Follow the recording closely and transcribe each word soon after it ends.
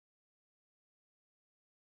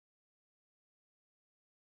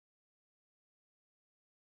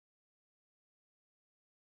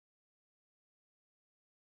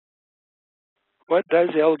What does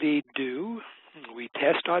LD do? We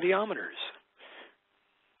test audiometers.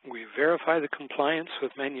 We verify the compliance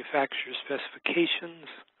with manufacturer specifications.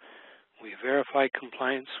 We verify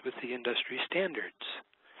compliance with the industry standards.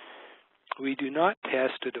 We do not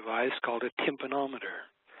test a device called a tympanometer.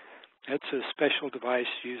 That's a special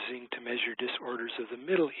device using to measure disorders of the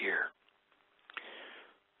middle ear.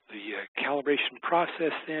 The calibration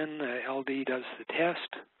process then, LD does the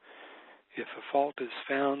test. If a fault is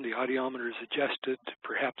found, the audiometer is adjusted,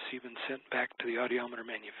 perhaps even sent back to the audiometer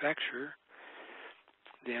manufacturer.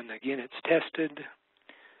 Then again it's tested,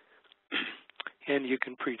 and you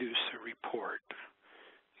can produce a report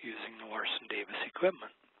using the Larson-Davis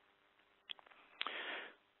equipment.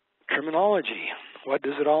 Terminology, what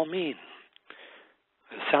does it all mean?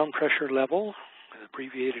 The sound pressure level,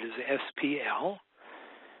 abbreviated as SPL,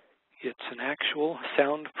 it's an actual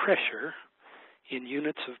sound pressure in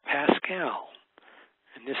units of Pascal,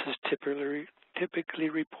 and this is typically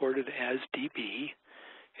reported as dB.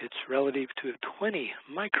 It's relative to a 20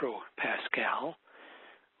 micropascal,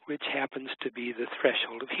 which happens to be the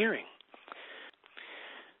threshold of hearing.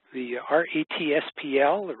 The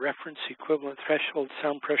RET-SPL, the reference equivalent threshold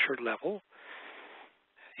sound pressure level,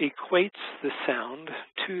 equates the sound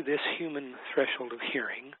to this human threshold of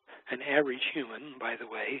hearing, an average human, by the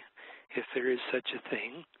way, if there is such a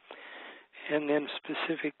thing, and then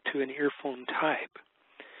specific to an earphone type.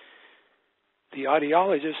 The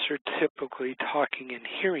audiologists are typically talking in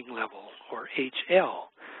hearing level, or HL.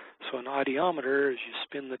 So an audiometer, as you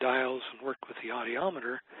spin the dials and work with the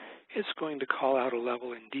audiometer, it's going to call out a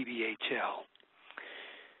level in dBHL.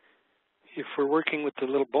 If we're working with the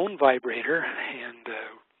little bone vibrator and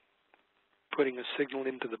putting a signal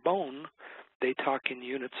into the bone, they talk in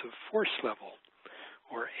units of force level,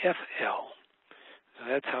 or FL. So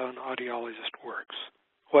that's how an audiologist works.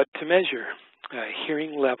 What to measure?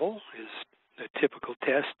 Hearing level is a typical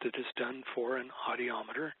test that is done for an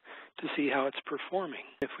audiometer to see how it's performing.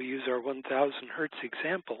 If we use our 1000 hertz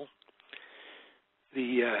example,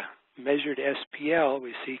 the measured SPL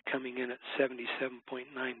we see coming in at 77.9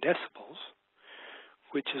 decibels,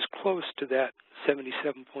 which is close to that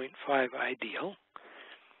 77.5 ideal.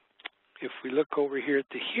 If we look over here at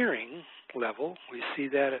the hearing level, we see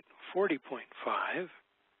that at 40.5.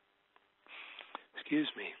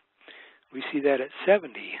 We see that at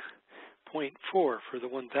 70.4 for the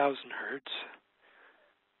 1000 hertz,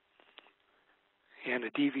 and a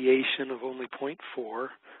deviation of only 0.4,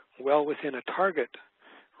 well within a target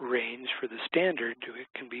range for the standard. It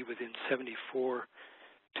can be within 74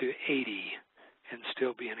 to 80 and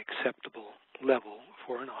still be an acceptable level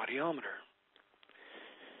for an audiometer.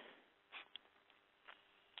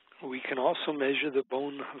 We can also measure the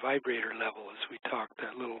bone vibrator level, as we talked,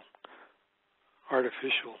 that little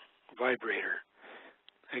artificial vibrator.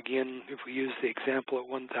 Again, if we use the example at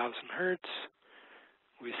 1000 hertz,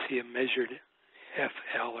 we see a measured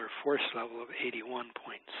FL, or force level, of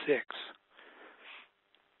 81.6.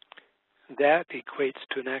 That equates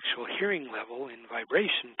to an actual hearing level in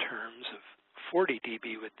vibration terms of 40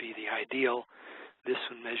 dB would be the ideal. This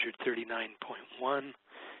one measured 39.1,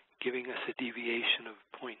 giving us a deviation of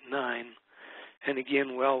 0.9, and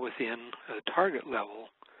again well within a target level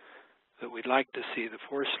that we'd like to see, the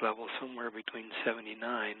force level somewhere between 79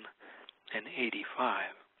 and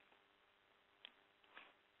 85.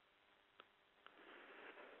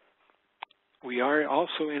 We are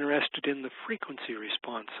also interested in the frequency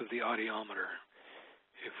response of the audiometer.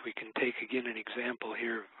 If we can take again an example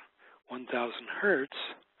here of 1000 hertz,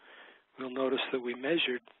 we'll notice that we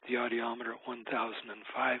measured the audiometer at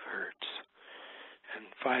 1005 hertz. And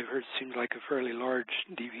 5 hertz seems like a fairly large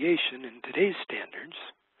deviation in today's standards.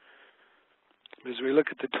 As we look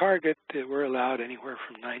at the target, we're allowed anywhere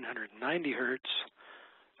from 990 hertz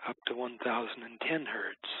up to 1010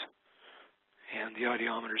 hertz. And the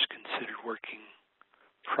audiometer is considered working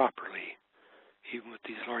properly, even with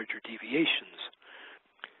these larger deviations.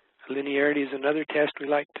 Linearity is another test we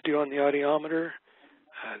like to do on the audiometer.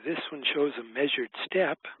 This one shows a measured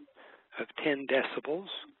step of 10 decibels.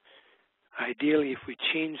 Ideally, if we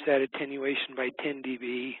change that attenuation by 10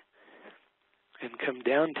 dB and come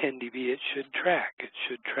down 10 dB, it should track. It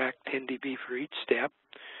should track 10 dB for each step,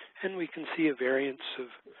 and we can see a variance of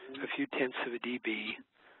a few tenths of a dB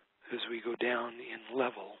as we go down in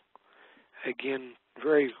level. Again,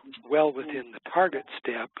 very well within the target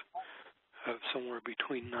step of somewhere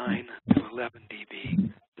between 9 to 11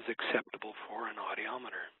 dB is acceptable for an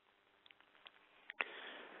audiometer.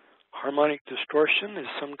 Harmonic distortion is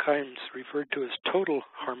sometimes referred to as total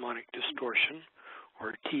harmonic distortion,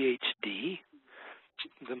 or THD.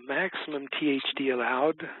 The maximum THD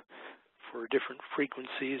allowed for different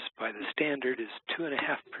frequencies by the standard is 2.5%.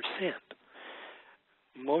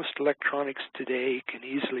 Most electronics today can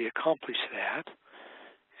easily accomplish that.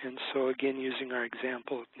 And so again, using our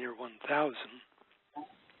example near 1,000,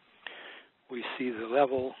 we see the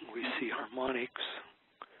level, we see harmonics,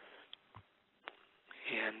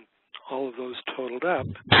 and all of those totaled up,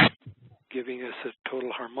 giving us a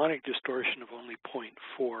total harmonic distortion of only 0.4%,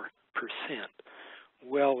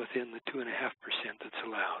 well within the 2.5% that's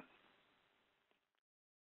allowed.